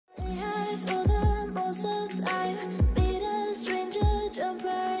most of the time. Meet a stranger, jump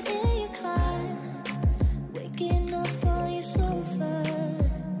right in your car. Waking up on your sofa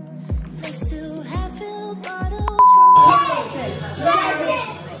next to half-filled bottles from 7,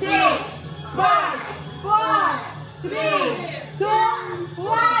 6, 5, 4, 3, 2,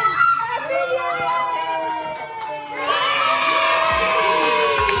 1. Happy New Year!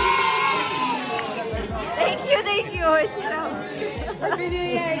 Thank you. Happy New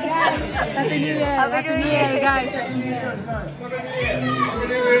Year, guys! Happy New Year! Happy New Year, guys!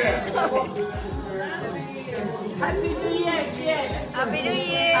 Happy New Year, Jen! Happy New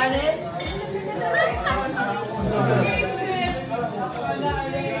Year!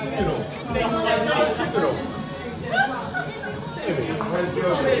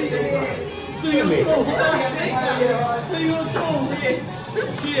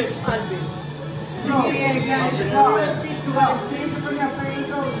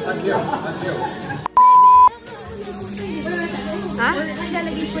 Ha?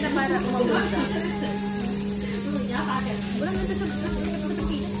 Lalagay ko na para umawala. Wala mo ito sa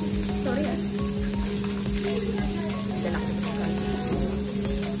sorry ah.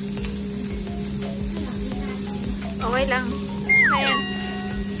 Okay lang. Ayan.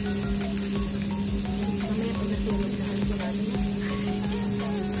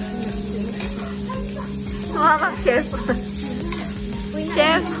 Mamang chef.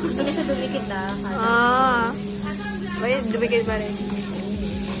 Chef. Hindi na siya dumikit ah. Ah. Wait, dumikit pa rin.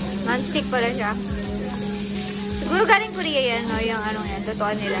 Non-stick pala siya. Siguro galing Korea yan, no? Yung anong yan,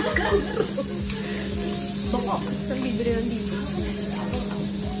 totoo nila. Baka. Saan bibili lang dito?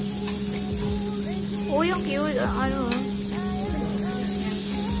 Oh, yung cute. Ano?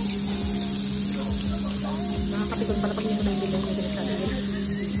 Nakakapikon pala pag hindi mo na hindi lang yung sinasabi nila.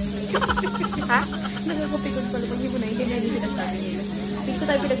 Ha? Nakakapikon pala pag hindi mo na hindi lang yung sinasabi nila. Dito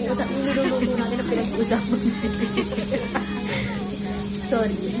tayo pinag-uusap. Yung niluluto natin ang pinag-uusapan.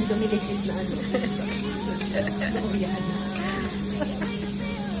 Sorry, hindi kami legit na ano.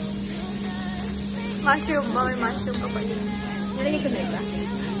 Mushroom ba? May mushroom pa pa yun. Nalagay ko na ito.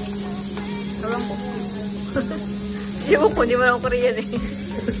 Ewan ko. Hindi mo lang Korean eh.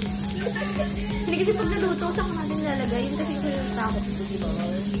 Hindi kasi pag naluto, saan ko natin nilalagay? Yun kasi yung takot dito, di ba?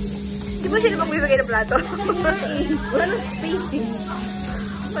 Di ba sila magbibigay ng plato? Wala nang spacing.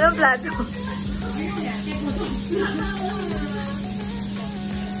 Walang plato.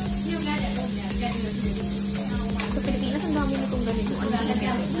 Sa Pilipinas, ang dami nitong ganito. Ang dami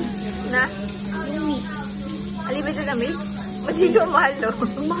nito. Na? Yung meat. Unlimited na meat? Ba't dito ang mahal, no?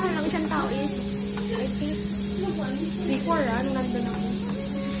 Ang mahal ng isang tao is, I think, before nung nandun ako.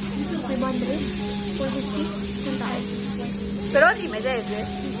 500? 450? Isang tao. Pero unlimited eh.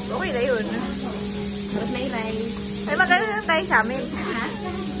 Okay na yun. Tapos may rice. Ay, maganda na lang tayo sa amin. Ha?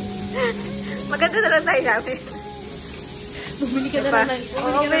 Maganda na lang tayo sa amin. Bumili ka na Diba?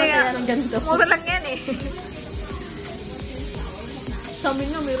 lang ng ganito. Mura lang yan eh. Sa amin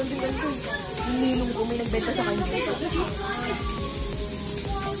nga, mayroon din ganito. Ninong ko may nagbenta sa kanya.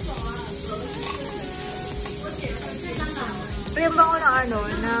 Pero ba ko ng ano,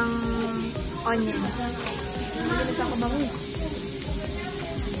 ng onion? Hindi nagkakabango.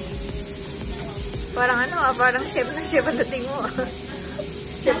 Parang ano parang chef na chef ang dating mo ah.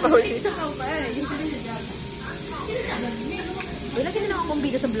 Chef pa huli. Wala ka na akong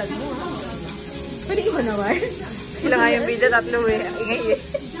bida sa vlog mo ha. Pwede ko naman. Sila nga yung bida, tatlo eh. Ingay eh.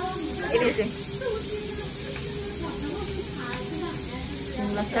 Inis eh.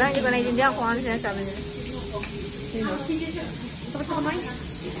 Kaya hindi ko naiintindihan kung ano sinasabi nila. Sino? Sakit sa kamay?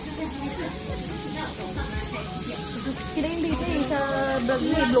 Sila yung dito eh, sa vlog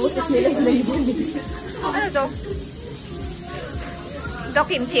mo eh, blows nila yung label eh. Ano to? Ito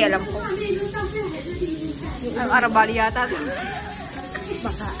kimchi, alam ko. Arabali yata to.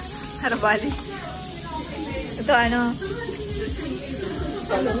 Baka. Arabali. Ito ano?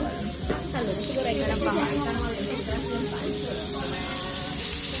 Talong? Talong? Siguro ay Walang pangalan.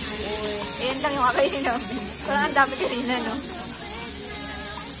 Ayan lang yung kakainin no? Parang ang dami kanina no?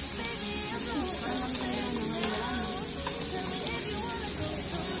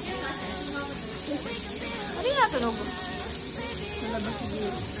 Ano yung natunog? nalabas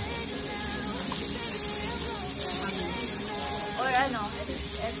siguro. Or ano?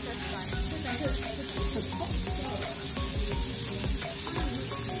 Extra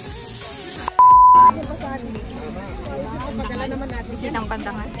fun. Pagkala naman natin siya. Sinang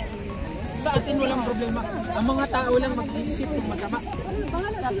pandangan. Sa atin walang problema. Ang mga tao lang mag-iisip kung masama.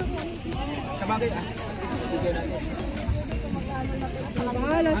 Sabagay ah. Bigyan natin.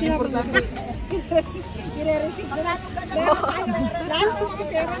 Ang importante, I-receive na natin. Meron tayo. Lahat ng mga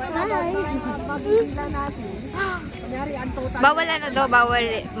pera na mabibila natin. Kunyari, ang total. Bawal ano daw, bawal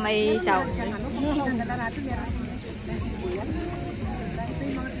may sound. Pinadala natin, meron. Ito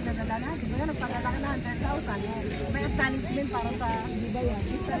yung mga pinadala natin. Ngayon, nagpagalaki na 10,000. May acknowledgement para sa bigayan.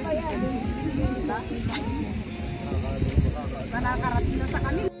 Isa ba yan? Diba? Na nakarating na sa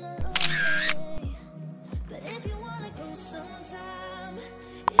kanila. But if you wanna go sometime,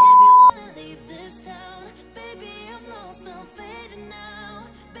 if you wanna leave this town, baby, I'm lost, I'm fading now.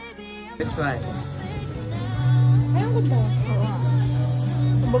 Baby, I'm Which one? Ayun ko ba?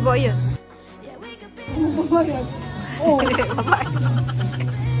 Babo yun. yeah, we could be Oh. fading now.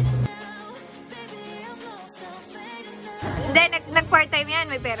 Baby, I'm lost, I'm fading now. Hindi, nag-part time yan,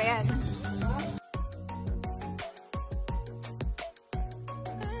 may pera yan.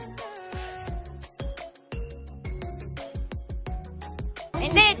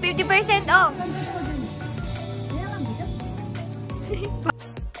 Hindi, 50% off.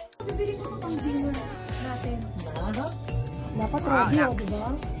 Bibili ko pang dinner natin. Dapat Wow, radio, Nax. diba?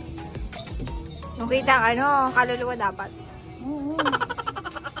 Yung kita, ano, kaluluwa dapat. Oo.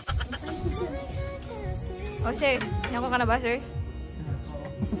 O, sir, naku ka na ba, sir?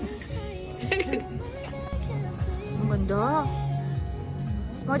 Ang ganda.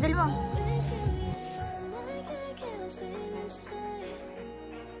 Model mo.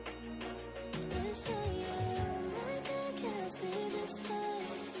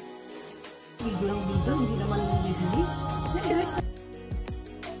 Video lang dito, hindi naman bibili.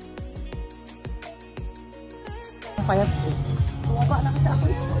 Payat ko. Bumaba lang sa ako.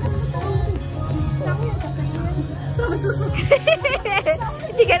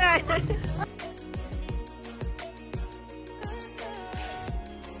 Hindi ka na.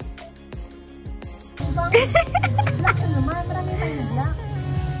 Black naman, marami tayong black.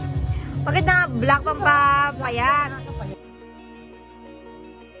 Maganda nga, black pang papayat.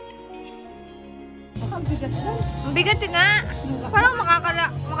 Ang bigat lang. Ang bigat nga. Parang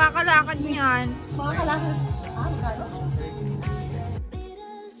makakalakad niyan. Mga kalahan. Bravo. Meet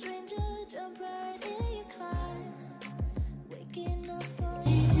a stranger, jump right in your car. Waking up on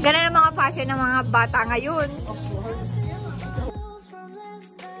your Ganun ang mga fashion ng mga bata ngayon. clothes from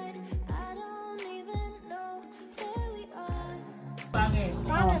last night. I don't even know where we are. Pangit.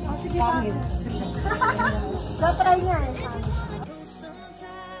 Oh, sige, pangit. Tatry niya eh. Go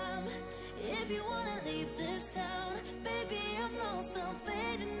sometime. If you wanna leave this town, baby, I'm lost, I'm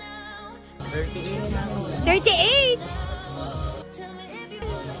fading now. 38 na. 38! Tell me if you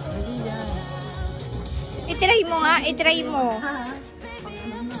wanna go Itry mo nga, itry mo.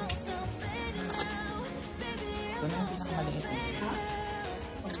 baby, I'm lost, I'm fading now. Baby, Ito na yung pinakamaliit.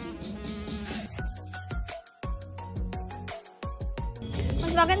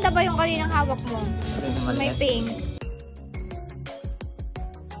 Mas maganda ba yung kaninang hawak mo? Ito yung May maliit. pink.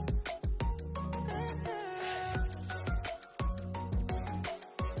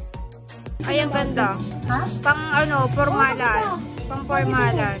 Ay, ang ganda. Ha? Pang ano, formalan. Pang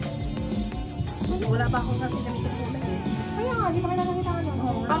formalan. Wala pa akong kasi ganito kulay eh. Kaya nga, di ba kailangan kita ano?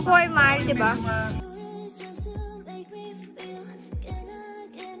 Pang formal, di ba? just to make me feel. Can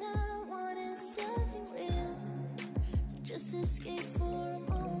I wanted something real. Just escape for a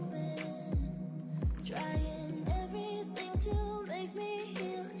moment. Trying everything to make me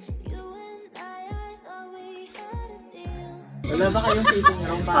heal. You and I thought we had a deal. Wala ba kayong fitting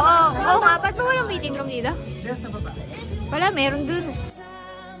room para? Oo nga. Ba't ba walang meeting room dito? Diyan sa baba. Wala, meron dun.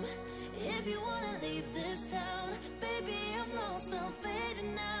 Time. If you wanna leave this town, baby, I'm lost, I'm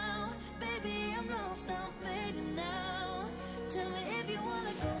fading now. Baby, I'm lost, I'm fading now. Tell me if you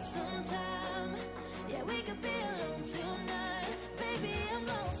wanna go sometime. Yeah, we could be alone tonight. Baby, I'm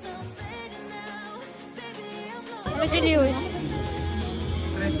lost, I'm fading now. Baby, I'm lost. Ano, Julius?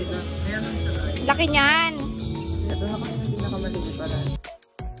 President. Ayan ang sarap. Laki niyan. Ito na kami yung pinakamaliit para.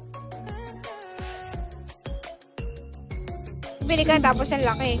 Bili ka tapos ang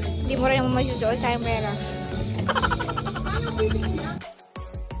laki. Hindi mo rin naman masusuot sa yung pera.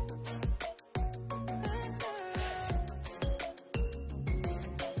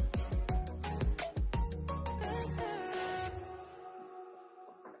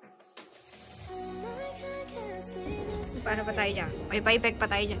 Paano pa tayo dyan? May pa-effect pa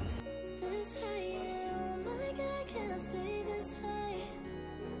tayo dyan. This high, oh my God, can I stay this high?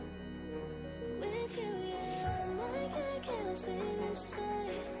 With you, yeah, oh my God, can I stay this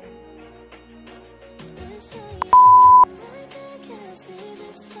high? This high, oh my God, can I stay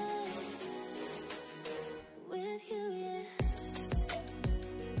this high? With you, yeah.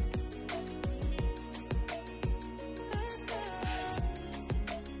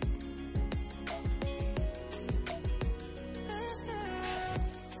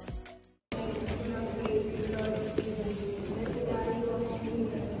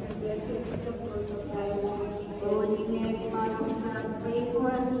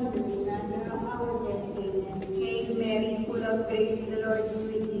 Lord is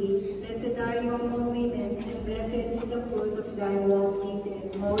with thee. Blessed are you among women, and blessed is the fruit of thy womb,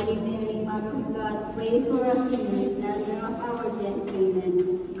 Jesus. Holy Mary, Mother of God, pray for us sinners, now and at our death. Amen.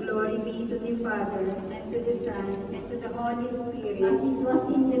 Glory be to the Father, and to the Son, and to the Holy Spirit, as it was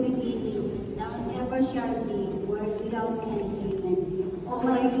in the beginning, is now, and ever shall be, world without end. Amen. O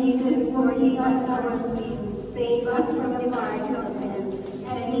my Jesus, forgive us our sins, save us from the fires of hell,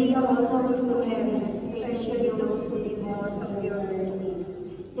 and lead all souls to heaven, especially those who need most of your mercy.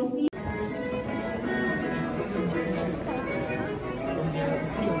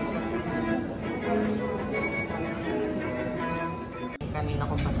 The kanina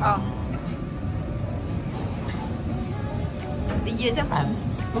ko pa. Oh. Did you just...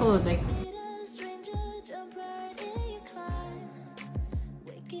 Oh, like... Stranger, jump right in your climb.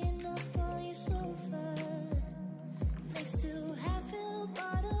 Waking up on your sofa next to half-filled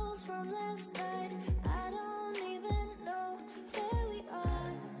bottles from last night. I don't even know where we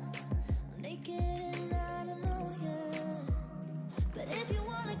are. I'm naked and I don't know you. But if you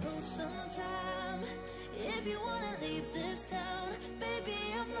wanna go sometime, if you wanna leave this town, baby,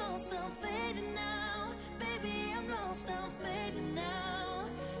 I'm lost, I'm fading now. Baby, I'm lost, I'm fading now.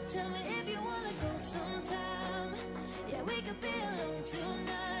 Tell me if you wanna go sometime. Yeah, we could be alone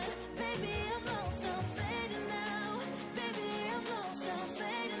tonight. Baby, I'm lost, I'm fading now. Baby, I'm lost, I'm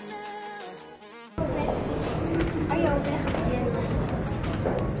fading now. Are you open? Yes.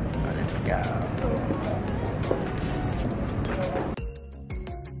 Let's go.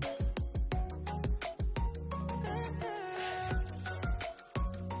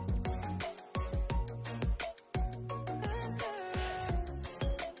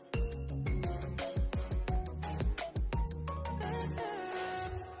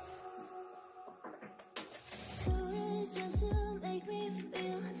 Do it just to make me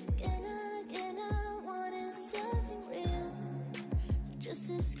feel. Can I want something real? Just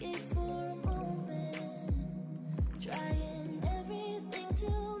escape for a moment. Trying everything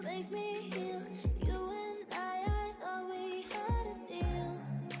to make me heal. You and I thought we had a deal.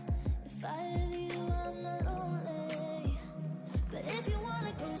 If I have you, I'm not lonely. But if you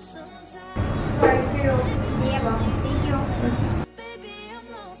wanna go sometime, Thank you. baby, I'm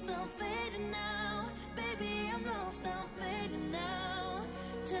lost, I'm fading now. Baby, I'm lost, I'm fading now.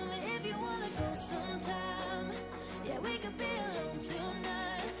 Tell me if you wanna go sometime. Yeah, we could be alone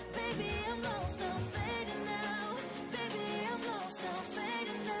tonight. Baby, I'm lost, I'm fading now. Baby, I'm lost, I'm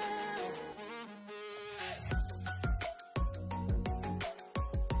fading now.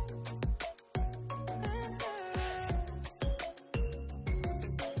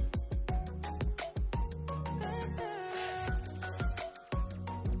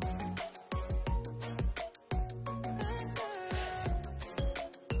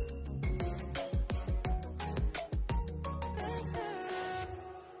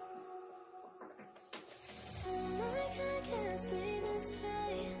 Oh my God, can't stay this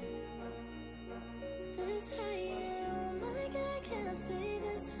high. This high, yeah. Oh my God, can't stay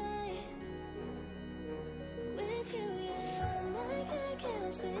this high. With you, yeah. Oh my God,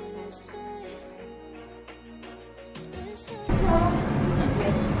 can't stay this high. This high.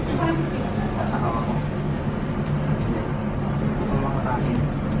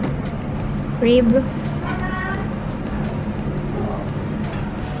 Rib.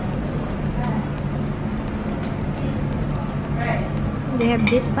 They have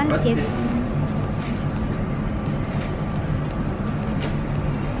this pancit.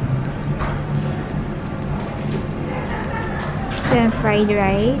 Then fried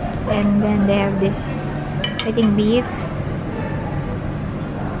rice, and then they have this, I think, beef.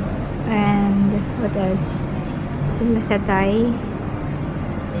 And what else? This is satay.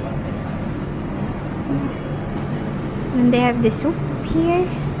 And they have the soup here.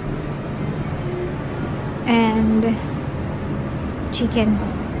 And chicken.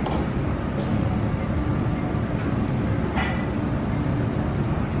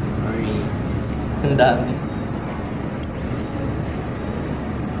 Sorry. Ang dami.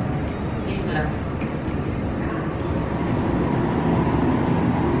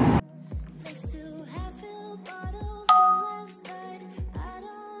 Next to half-filled bottles from last night. I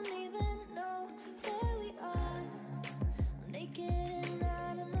don't even know where we are. I'm naked and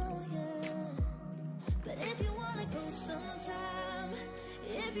I don't know you. But if you wanna go sometime,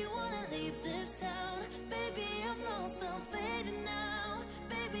 if you wanna leave this town, baby, I'm lost, I'm fading now.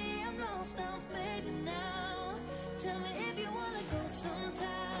 Baby, I'm lost, I'm fading now. Tell me if you wanna go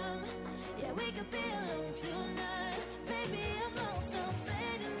sometime. Yeah, we could be alone tonight. Baby, I'm lost, I'm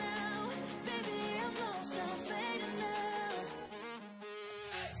fading now. Baby, I'm lost, I'm fading now.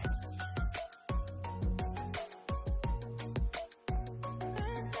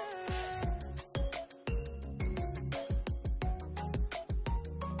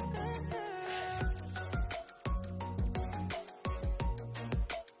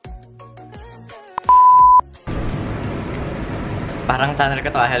 Parang channel ko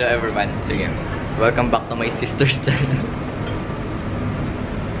to. Hello everyone. Sige. Welcome back to my sister's channel.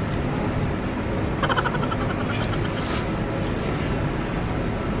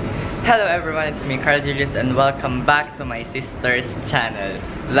 Hello everyone, it's me, Julius, and welcome back to my sister's channel.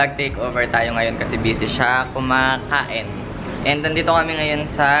 Vlog takeover tayo ngayon kasi busy siya kumakain. And nandito kami ngayon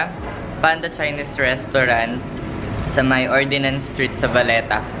sa Panda Chinese Restaurant sa may Ordinance Street sa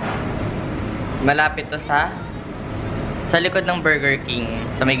Valeta. Malapit to sa likod ng Burger King,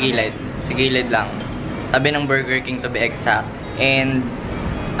 sa may gilid. Sa gilid lang. Tabi ng Burger King to be exact. And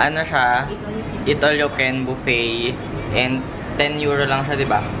ano siya, eat all you can buffet. And 10 euro lang siya,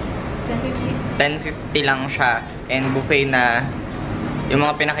 diba? 10.50 lang siya. And buffet na, yung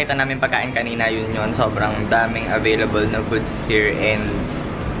mga pinakita namin pagkain kanina, yun. Sobrang daming available na foods here. And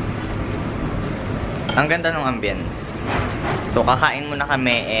ang ganda ng ambience. So kakain muna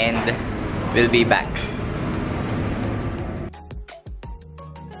kami and we'll be back.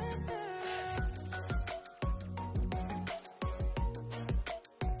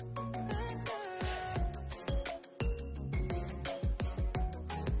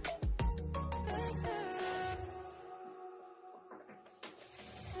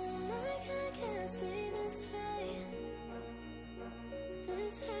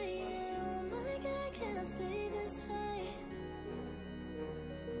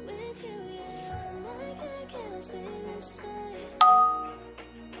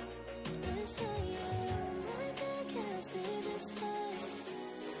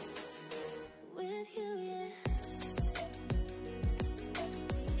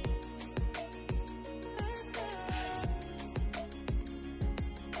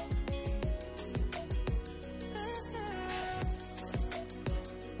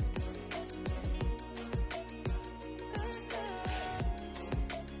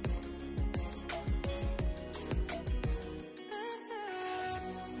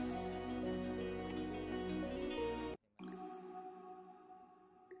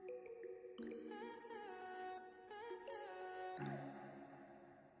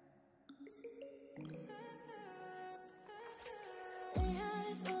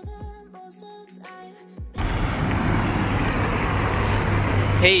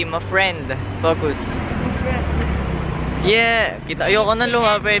 Hey, my friend. Focus. Yeah. Ayoko na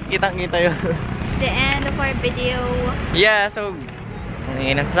lumapit. Kitang-kita yun. The end of our video. Yeah, so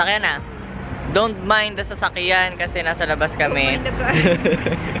ang sasakyan na. Don't mind the sasakyan kasi nasa labas kami.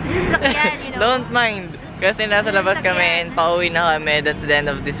 Sasakyan, you know. Don't mind kasi nasa labas kami and pauwi na kami. That's the end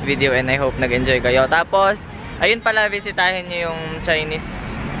of this video and I hope nag-enjoy kayo. Tapos, ayun pala, bisitahin nyo yung Chinese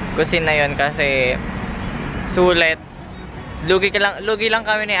cuisine na yun kasi sulit. Lugi lang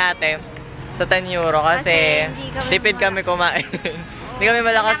kami ni ate sa 10 euro kasi tipid kami kumain. Hindi kami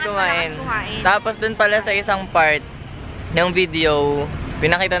malakas kumain. Tapos dun pala sa isang part ng video,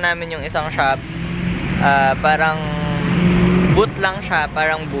 pinakita namin yung isang shop. Parang booth lang siya,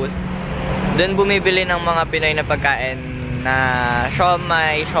 parang booth. Dun bumibili ng mga Pinoy na pagkain na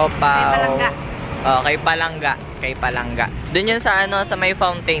siomai, siopaw. Kay Palangga. Dun yun sa sa may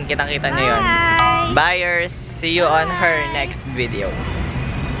fountain, kitang-kita nyo yun. Buyers, see you on her next video.